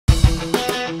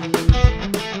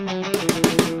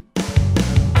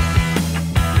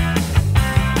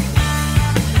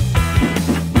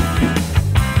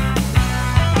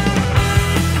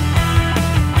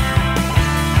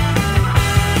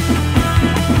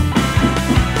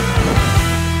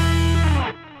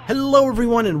Hello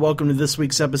everyone and welcome to this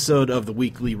week's episode of the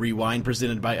Weekly Rewind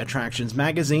presented by Attractions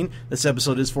Magazine. This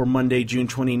episode is for Monday, June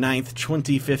 29th,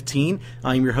 2015.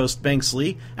 I'm your host, Banks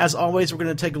Lee. As always, we're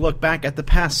going to take a look back at the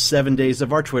past 7 days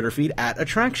of our Twitter feed at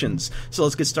Attractions. So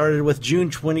let's get started with June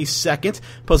 22nd.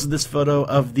 Posted this photo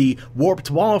of the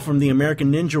warped wall from the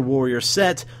American Ninja Warrior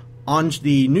set on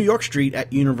the New York street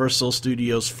at Universal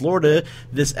Studios, Florida.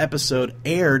 This episode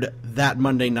aired that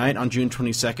Monday night on June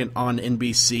 22nd on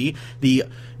NBC. The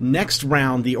next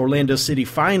round, the Orlando City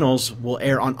Finals, will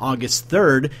air on August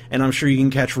 3rd, and I'm sure you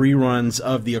can catch reruns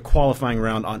of the qualifying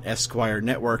round on Esquire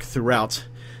Network throughout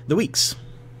the weeks.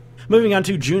 Moving on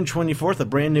to June 24th, a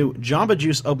brand new Jamba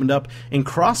Juice opened up in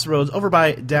Crossroads over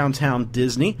by Downtown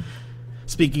Disney.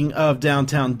 Speaking of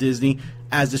Downtown Disney,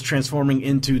 as it's transforming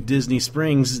into Disney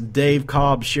Springs, Dave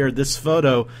Cobb shared this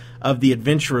photo of the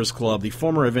Adventurers Club, the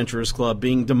former Adventurers Club,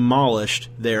 being demolished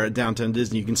there at Downtown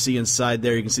Disney. You can see inside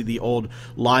there, you can see the old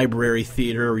library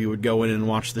theater where you would go in and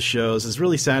watch the shows. It's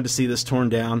really sad to see this torn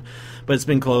down, but it's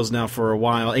been closed now for a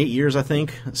while, 8 years I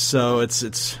think, so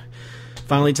it's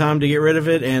finally time to get rid of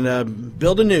it and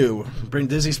build anew. Bring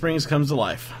Disney Springs comes to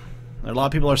life. A lot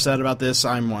of people are sad about this.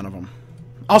 I'm one of them.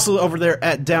 Also over there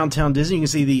at Downtown Disney, you can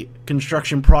see the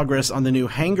construction progress on the new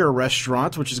Hangar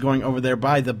Restaurant, which is going over there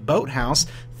by the Boathouse,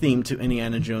 themed to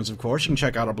Indiana Jones, of course. You can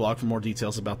check out our blog for more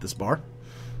details about this bar.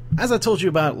 As I told you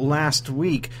about last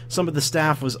week, some of the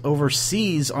staff was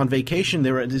overseas on vacation.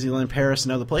 They were at Disneyland Paris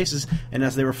and other places, and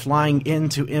as they were flying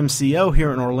into MCO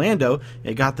here in Orlando,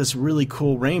 it got this really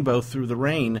cool rainbow through the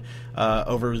rain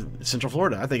over Central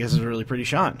Florida. I think this is a really pretty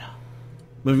shot.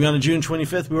 Moving on to June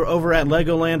 25th, we were over at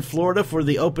Legoland, Florida for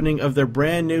the opening of their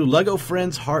brand new LEGO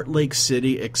Friends Heartlake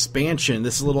City expansion.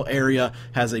 This little area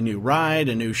has a new ride,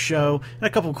 a new show, and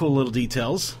a couple cool little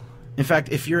details. In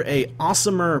fact, if you're a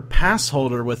awesomer pass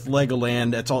holder with Legoland,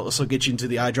 that's also gets you into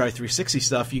the iDrive 360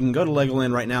 stuff, you can go to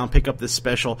Legoland right now and pick up this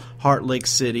special Heartlake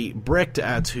City brick to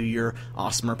add to your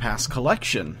awesomer pass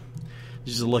collection.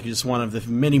 Just a look at just one of the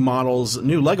many models,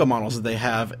 new LEGO models that they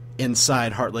have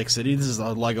inside Heartlake City. This is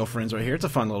a LEGO Friends right here. It's a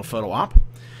fun little photo op.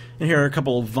 And here are a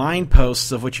couple of Vine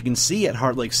posts of what you can see at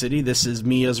Heartlake City. This is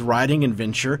Mia's Riding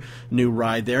Adventure, new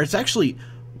ride there. It's actually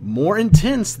more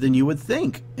intense than you would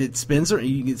think. It spins,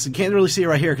 you can't really see it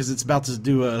right here because it's about to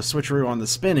do a switcheroo on the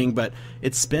spinning, but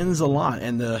it spins a lot,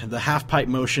 and the half pipe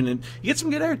motion, and you get some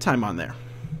good airtime on there.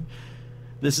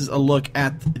 This is a look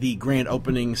at the grand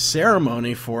opening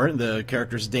ceremony for it. The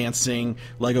characters dancing,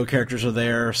 LEGO characters are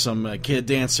there, some kid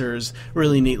dancers,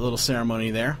 really neat little ceremony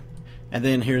there. And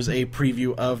then here's a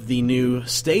preview of the new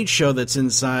stage show that's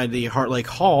inside the Heartlake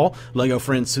Hall, LEGO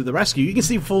Friends to the Rescue. You can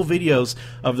see full videos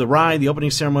of the ride, the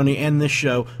opening ceremony, and this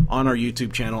show on our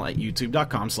YouTube channel at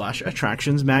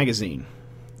youtube.com/attractionsmagazine.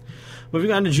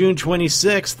 Moving on to June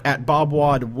 26th, at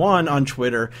BobWad1 on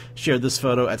Twitter, shared this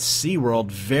photo at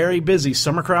SeaWorld. Very busy.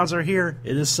 Summer crowds are here.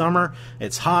 It is summer.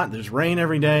 It's hot. There's rain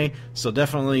every day. So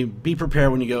definitely be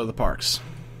prepared when you go to the parks.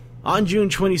 On June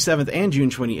 27th and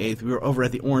June 28th, we were over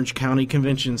at the Orange County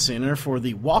Convention Center for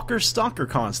the Walker Stalker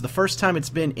Con. It's the first time it's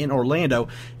been in Orlando.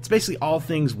 It's basically all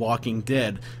things Walking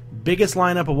Dead. Biggest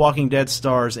lineup of Walking Dead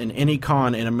stars in any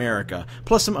con in America,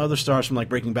 plus some other stars from like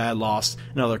Breaking Bad, Lost,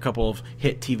 and another couple of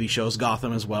hit TV shows,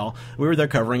 Gotham as well. We were there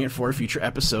covering it for a future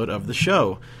episode of the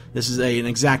show. This is an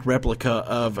exact replica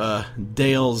of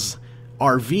Dale's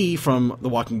RV from The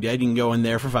Walking Dead. You can go in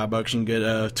there for $5. You can get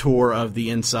a tour of the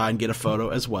inside and get a photo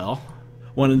as well.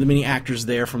 One of the many actors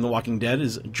there from The Walking Dead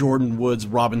is Jordan Woods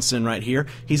Robinson right here.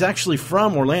 He's actually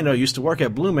from Orlando, used to work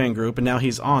at Blue Man Group, and now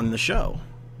he's on the show.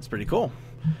 That's pretty cool.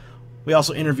 We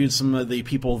also interviewed some of the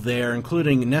people there,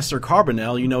 including Nestor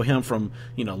Carbonell. You know him from,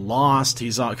 Lost.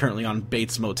 He's currently on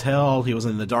Bates Motel. He was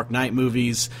in the Dark Knight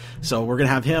movies. So we're going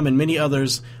to have him and many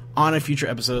others on a future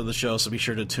episode of the show, so be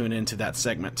sure to tune into that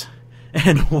segment.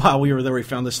 And while we were there, we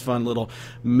found this fun little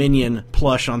Minion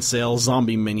plush on sale,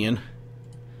 Zombie Minion.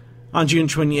 On June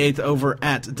 28th, over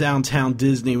at Downtown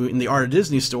Disney, in the Art of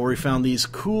Disney store, we found these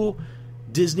cool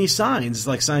Disney signs,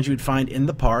 like signs you would find in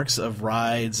the parks of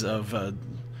rides, of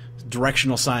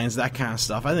directional signs, that kind of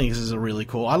stuff. I think this is a really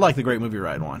cool. I like the Great Movie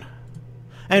Ride one.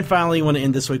 And finally, I want to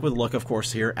end this week with a look, of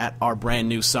course, here at our brand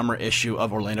new summer issue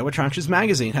of Orlando Attractions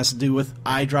Magazine. It has to do with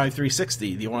iDrive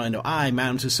 360, the Orlando Eye,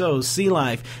 Madame Tussauds, Sea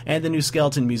Life, and the new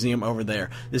Skeleton Museum over there.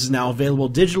 This is now available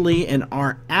digitally in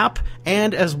our app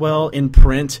and as well in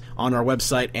print on our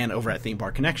website and over at Theme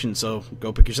Park Connection. So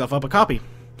go pick yourself up a copy.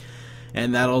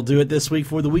 And that'll do it this week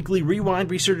for the Weekly Rewind.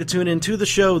 Be sure to tune in to the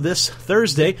show this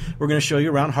Thursday. We're going to show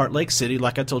you around Heartlake City,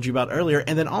 like I told you about earlier.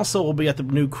 And then also we'll be at the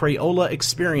new Crayola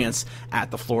Experience at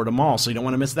the Florida Mall. So you don't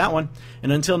want to miss that one.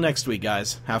 And until next week,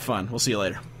 guys, have fun. We'll see you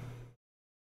later.